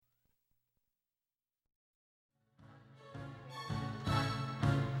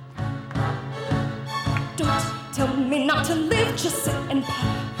tell me not to live, just sit and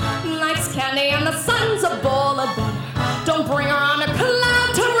putter. Life's candy and the sun's a ball of butter. Don't bring her on a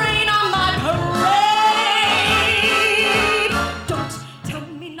cloud to rain on my parade. Don't tell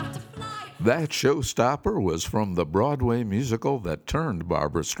me not to fly. That showstopper was from the Broadway musical that turned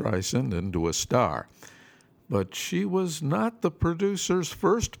Barbra Streisand into a star. But she was not the producer's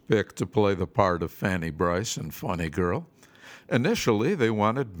first pick to play the part of Fanny Brice in Funny Girl. Initially, they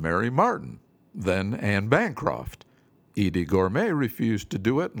wanted Mary Martin, then Anne Bancroft. Edie Gourmet refused to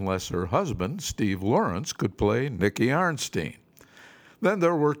do it unless her husband, Steve Lawrence, could play Nicky Arnstein. Then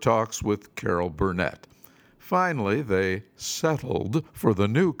there were talks with Carol Burnett. Finally, they settled for the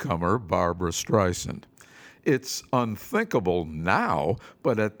newcomer, Barbra Streisand. It's unthinkable now,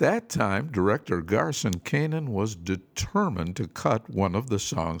 but at that time, director Garson Kanin was determined to cut one of the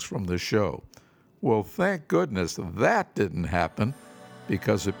songs from the show. Well, thank goodness that didn't happen,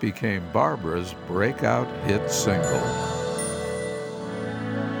 because it became Barbra's breakout hit single.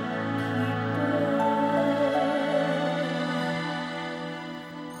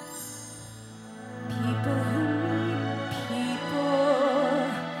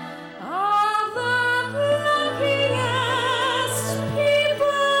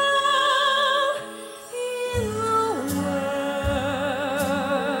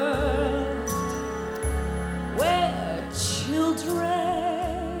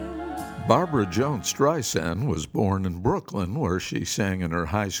 Barbra Jones Streisand was born in Brooklyn, where she sang in her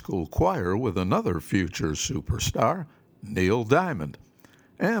high school choir with another future superstar, Neil Diamond,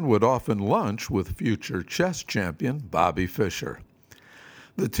 and would often lunch with future chess champion Bobby Fischer.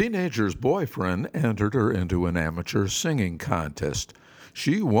 The teenager's boyfriend entered her into an amateur singing contest.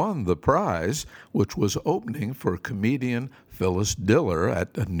 She won the prize, which was opening for comedian Phyllis Diller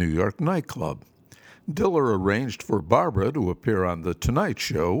at a New York nightclub. Diller arranged for Barbra to appear on The Tonight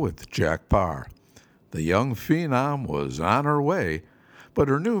Show with Jack Paar. The young phenom was on her way, but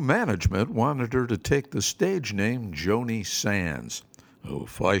her new management wanted her to take the stage name Joni Sands. Oh,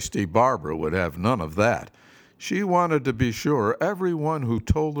 feisty Barbra would have none of that. She wanted to be sure everyone who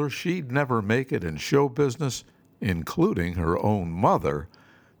told her she'd never make it in show business, including her own mother,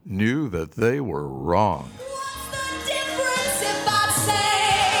 knew that they were wrong. What's the difference if I say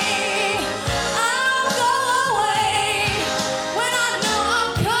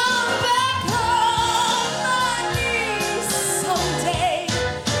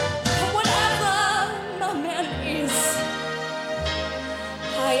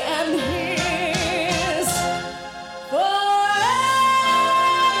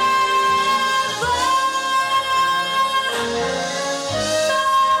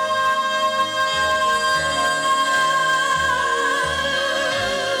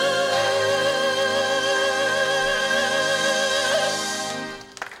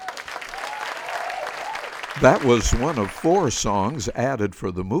That was one of 4 songs added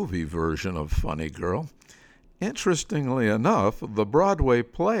for the movie version of Funny Girl. Interestingly enough, the Broadway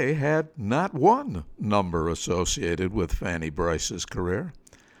play had not one number associated with Fanny Brice's career.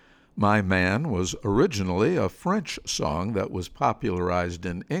 My Man was originally a French song that was popularized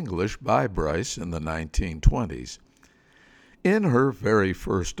in English by Brice in the 1920s. In her very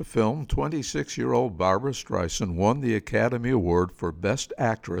first film, 26-year-old Barbra Streisand won the Academy Award for Best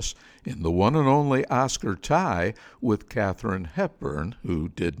Actress in the one and only Oscar tie with Katharine Hepburn, who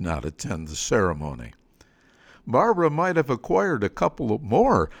did not attend the ceremony. Barbra might have acquired a couple of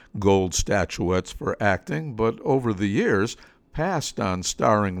more gold statuettes for acting, but over the years passed on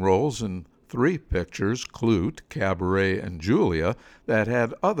starring roles in 3 pictures, Klute, Cabaret, and Julia, that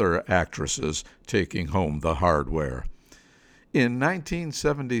had other actresses taking home the hardware. In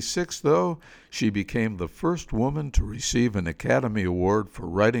 1976, though, she became the first woman to receive an Academy Award for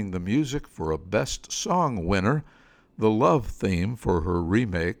writing the music for a Best Song winner, the love theme for her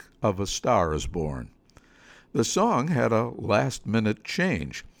remake of A Star is Born. The song had a last-minute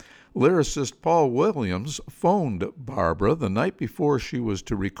change. Lyricist Paul Williams phoned Barbra the night before she was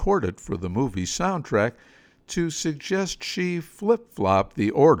to record it for the movie soundtrack to suggest she flip-flop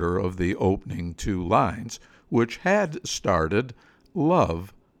the order of the opening 2 lines, which had started,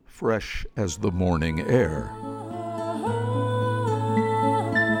 "Love, fresh as the morning air."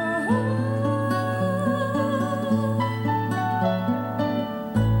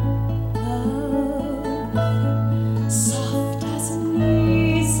 Soft as an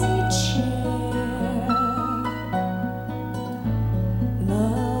easy chair,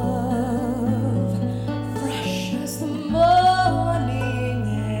 love, fresh as the morning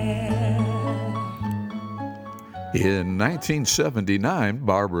air. In 1979,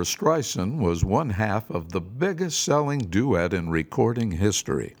 Barbra Streisand was one half of the biggest-selling duet in recording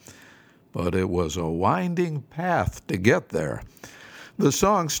history. but it was a winding path to get there. The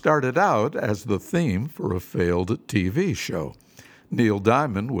song started out as the theme for a failed TV show. Neil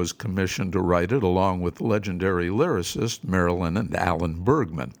Diamond was commissioned to write it along with legendary lyricists Marilyn and Alan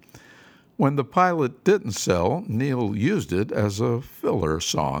Bergman. When the pilot didn't sell, Neil used it as a filler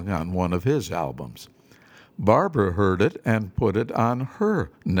song on one of his albums. Barbara heard it and put it on her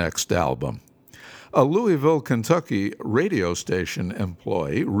next album. A Louisville, Kentucky radio station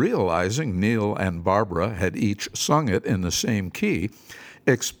employee, realizing Neil and Barbara had each sung it in the same key,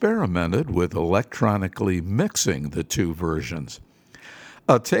 experimented with electronically mixing the two versions.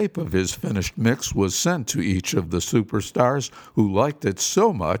 A tape of his finished mix was sent to each of the superstars who liked it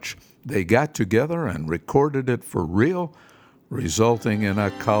so much they got together and recorded it for real, resulting in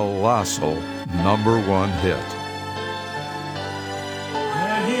a colossal #1 hit.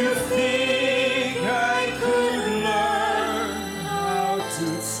 When you think I could learn how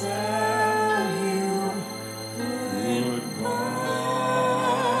to tell you goodbye,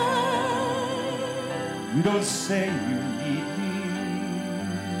 you don't say you need me.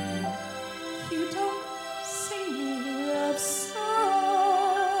 You don't sing me love songs.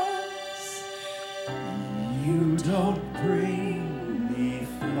 You don't bring me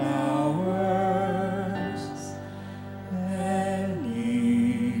flowers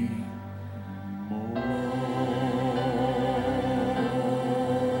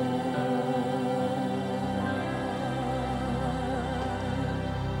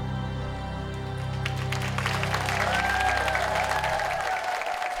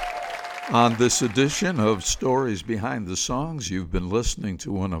On this edition of Stories Behind the Songs, you've been listening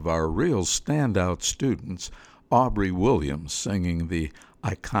to one of our real standout students, Aubrey Williams, singing the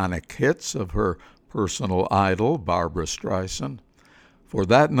iconic hits of her personal idol, Barbra Streisand. For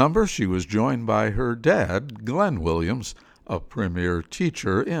that number, she was joined by her dad, Glenn Williams, a premier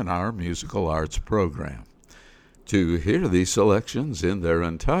teacher in our musical arts program. To hear these selections in their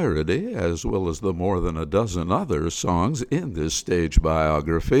entirety, as well as the more than a dozen other songs in this stage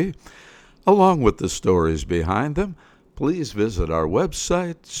biography, along with the stories behind them, please visit our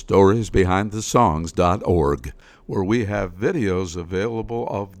website, storiesbehindthesongs.org, where we have videos available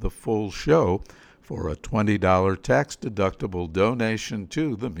of the full show for a $20 tax-deductible donation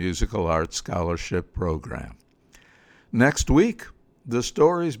to the Musical Arts Scholarship Program. Next week, the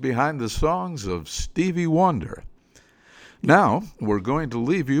stories behind the songs of Stevie Wonder. Now, we're going to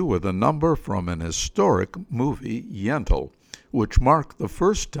leave you with a number from an historic movie, Yentl, which marked the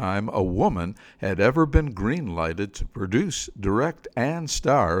first time a woman had ever been green-lighted to produce, direct, and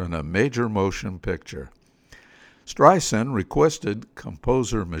star in a major motion picture. Streisand requested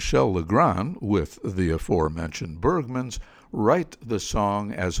composer Michel Legrand, with the aforementioned Bergmans, write the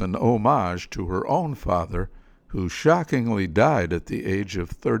song as an homage to her own father, who shockingly died at the age of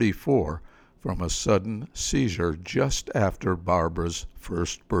 34 from a sudden seizure just after Barbara's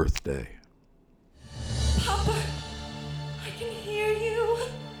first birthday. Papa